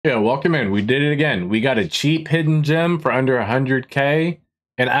Yeah, welcome in. We did it again. We got a cheap hidden gem for under 100K.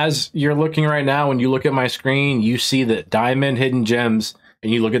 And as you're looking right now, when you look at my screen, you see the diamond hidden gems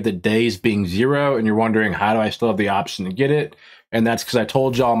and you look at the days being 0 and you're wondering, how do I still have the option to get it? And that's because I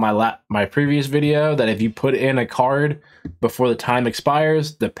told y'all in my previous video that if you put in a card before the time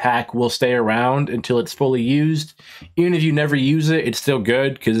expires, the pack will stay around until it's fully used. Even if you never use it, it's still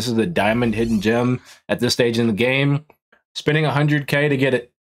good because this is the diamond hidden gem at this stage in the game. Spending 100K to get it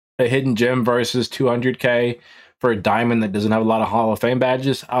a hidden gem versus 200K for a diamond that doesn't have a lot of Hall of Fame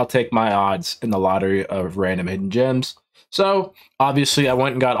badges, I'll take my odds in the lottery of random hidden gems. So obviously I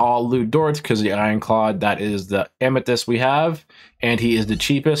went and got all Loot Dorts because the Iron Claw, that is the amethyst we have, and he is the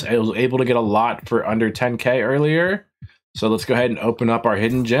cheapest. I was able to get a lot for under 10K earlier. So let's go ahead and open up our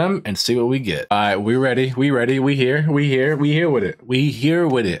hidden gem and see what we get. All right, we ready. We here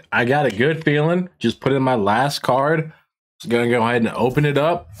with it. I got a good feeling. Just put in my last card. Just gonna go ahead and open it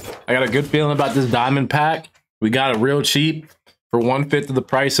up. I got a good feeling about this diamond pack. We got it real cheap for 1/5 of the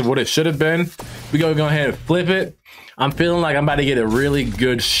price of what it should have been. We gonna go ahead and flip it. I'm feeling like I'm about to get a really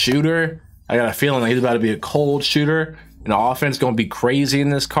good shooter. I got a feeling like he's about to be a cold shooter. And the offense gonna be crazy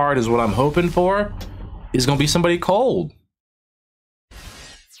in this card is what I'm hoping for. Is gonna be somebody cold.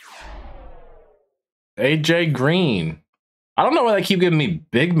 AJ Green. I don't know why they keep giving me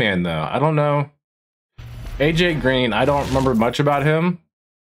big man though. I don't know. AJ Green, I don't remember much about him.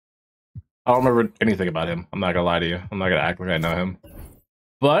 I don't remember anything about him. I'm not gonna lie to you. I'm not gonna act like I know him.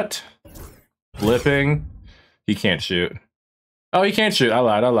 But flipping, he can't shoot. Oh, he can't shoot. I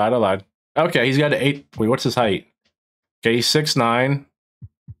lied. Okay, he's got an 8. Wait, what's his height? Okay, he's 6'9".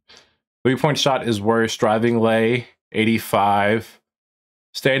 3-point shot is worse. Driving lay, 85.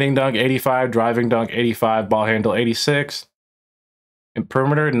 Standing dunk, 85. Driving dunk, 85. Ball handle, 86. And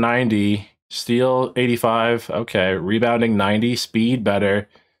perimeter, 90. Steal, 85. Okay. Rebounding, 90. Speed, better.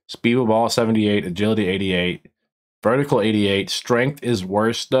 Speed with ball, 78. Agility, 88. Vertical, 88. Strength is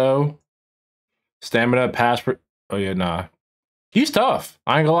worse, though. Stamina, pass... Oh, yeah, nah. He's tough.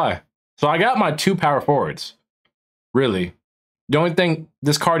 I ain't gonna lie. So I got my 2 power forwards. Really. The only thing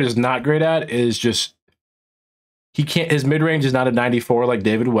this card is not great at is just... He can't... His mid-range is not a 94 like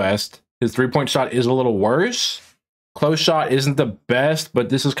David West. His 3-point shot is a little worse. Close shot isn't the best, but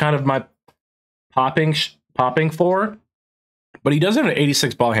this is kind of my popping for. But he does have an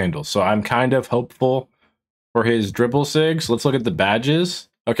 86 ball handle, so I'm kind of hopeful for his dribble sigs. Let's look at the badges.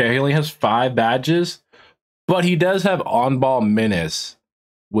 Okay, he only has 5 badges, but he does have on-ball menace,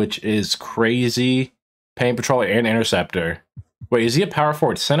 which is crazy. Paint patrol and interceptor. Wait, is he a power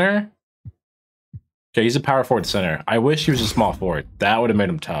forward center? Okay, he's a power forward center. I wish he was a small forward. That would have made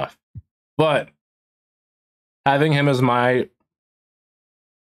him tough. But having him as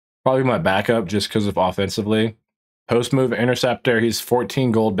probably my backup just because of offensively. Post move interceptor, he's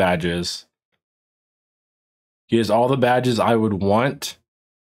 14 gold badges. He has all the badges I would want.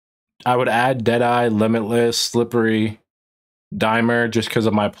 I would add Deadeye, Limitless, Slippery, Dimer just because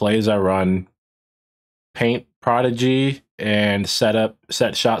of my plays I run. Paint Prodigy and set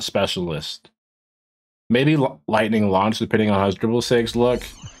shot specialist. Maybe lightning launch depending on how his dribble sigs look.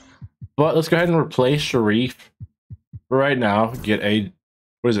 But let's go ahead and replace Sharif for right now. Get a,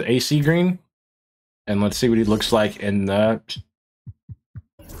 what is it, AC Green? And let's see what he looks like in the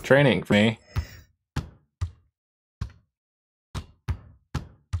training for me.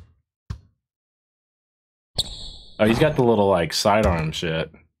 Oh, he's got the little like sidearm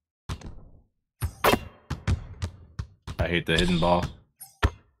shit. I hate the hidden ball.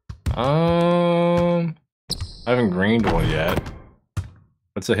 I haven't greened one yet.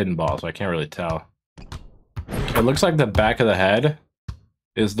 What's a hidden ball? So I can't really tell. It looks like the back of the head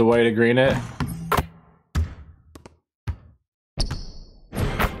is the way to green it.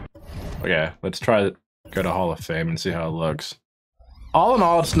 Okay, let's try to go to Hall of Fame and see how it looks. All in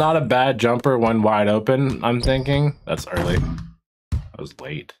all, it's not a bad jumper when wide open, I'm thinking. That's early. That was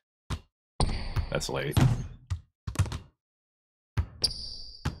late. That's late.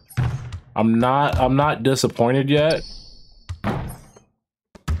 I'm not disappointed yet.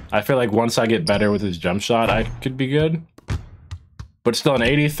 I feel like once I get better with his jump shot, I could be good. But still, an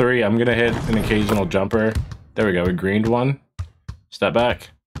 83, I'm gonna hit an occasional jumper. There we go, we greened one. Step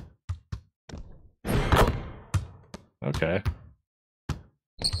back. Okay.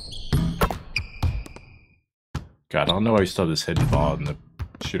 God, I don't know why you still have this hidden ball in the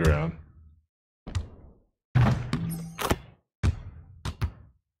shoot around.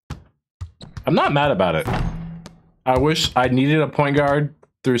 I'm not mad about it. I wish I needed a point guard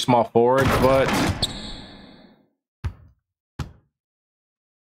through small forward, but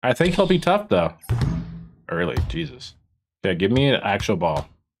I think he'll be tough though. Early, Jesus. Okay, give me an actual ball.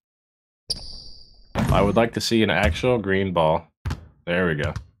 I would like to see an actual green ball. There we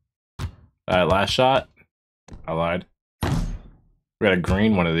go. Last shot. I lied. We got a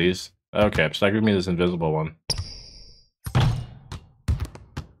green one of these. Okay, so give me this invisible one.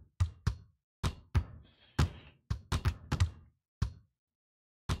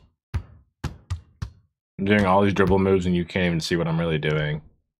 I'm doing all these dribble moves and you can't even see what I'm really doing.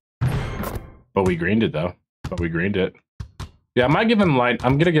 But we greened it though. Yeah, I might give him I'm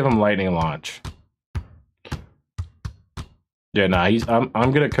gonna give him lightning launch. Yeah, nah,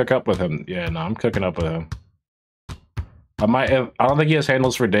 I'm gonna cook up with him. Yeah, no, I'm cooking up with him. I don't think he has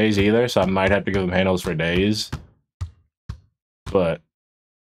handles for days either, so I might have to give him handles for days. But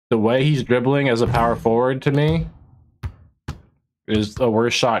the way he's dribbling as a power forward to me is the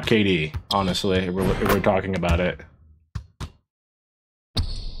worst shot KD, honestly, if we're talking about it.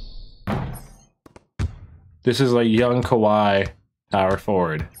 This is like young Kawhi power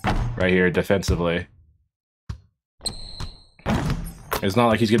forward right here defensively. It's not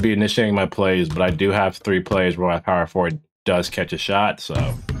like he's going to be initiating my plays, but I do have 3 plays where my power forward does catch a shot,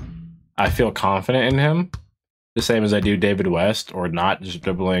 so I feel confident in him. The same as I do David West, or not just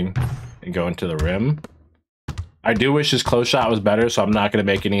dribbling and going to the rim. I do wish his close shot was better, so I'm not going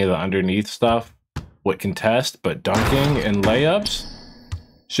to make any of the underneath stuff with contest, but dunking and layups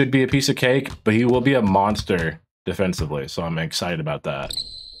should be a piece of cake, but he will be a monster defensively, so I'm excited about that.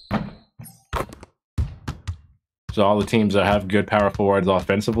 So all the teams that have good power forwards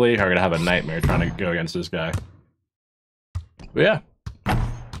offensively are going to have a nightmare trying to go against this guy. But yeah,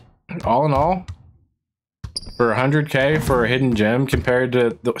 all in all, for 100K for a hidden gem compared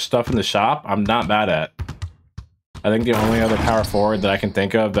to the stuff in the shop, I'm not mad at. I think the only other power forward that I can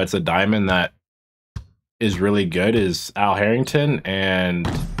think of that's a diamond that is really good is Al Harrington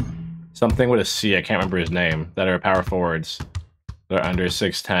and something with a C, I can't remember his name, that are power forwards. They're under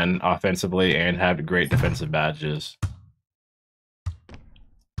 6'10" offensively and have great defensive badges.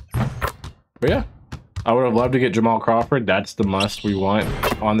 But yeah, I would have loved to get Jamal Crawford. That's the must we want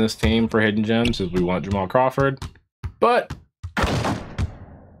on this team for hidden gems, is we want Jamal Crawford. But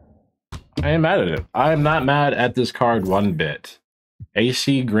I ain't mad at it. I am not mad at this card one bit.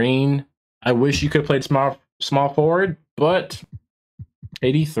 AC Green, I wish you could have played small forward, but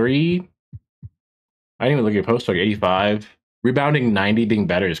 83. I didn't even look at your post talk. 85. Rebounding 90 being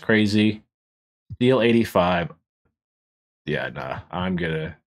better is crazy. Steal 85. Yeah, nah.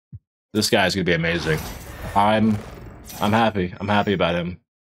 This guy's gonna be amazing. I'm happy. I'm happy about him.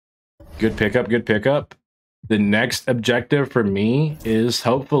 Good pickup, good pickup. The next objective for me is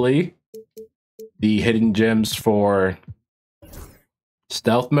hopefully the hidden gems for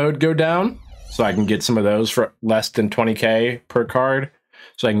stealth mode go down, so I can get some of those for less than 20K per card,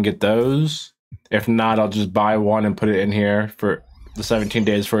 so I can get those. If not, I'll just buy one and put it in here for the 17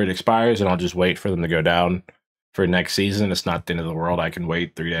 days before it expires, and I'll just wait for them to go down for next season. It's not the end of the world. I can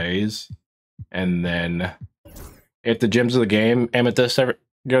wait 3 days. And then if the gems of the game amethyst ever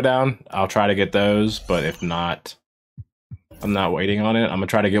go down, I'll try to get those. But if not, I'm not waiting on it. I'm going to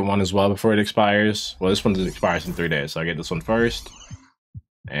try to get one as well before it expires. Well, this one expires in 3 days, so I get this one first.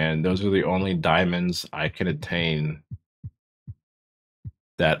 And those are the only diamonds I can attain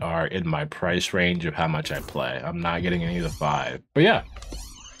that are in my price range of how much I play. I'm not getting any of the 5. But yeah,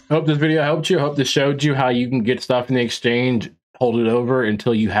 I hope this video helped you. I hope this showed you how you can get stuff in the exchange, hold it over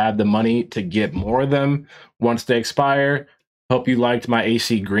until you have the money to get more of them once they expire. Hope you liked my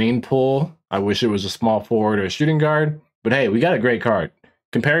AC Green pull. I wish it was a small forward or a shooting guard, but hey, we got a great card.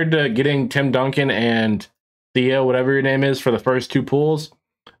 Compared to getting Tim Duncan and Theo, whatever your name is, for the first 2 pulls,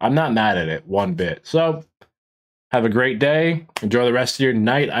 I'm not mad at it one bit. So have a great day. Enjoy the rest of your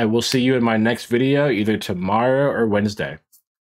night. I will see you in my next video, either tomorrow or Wednesday.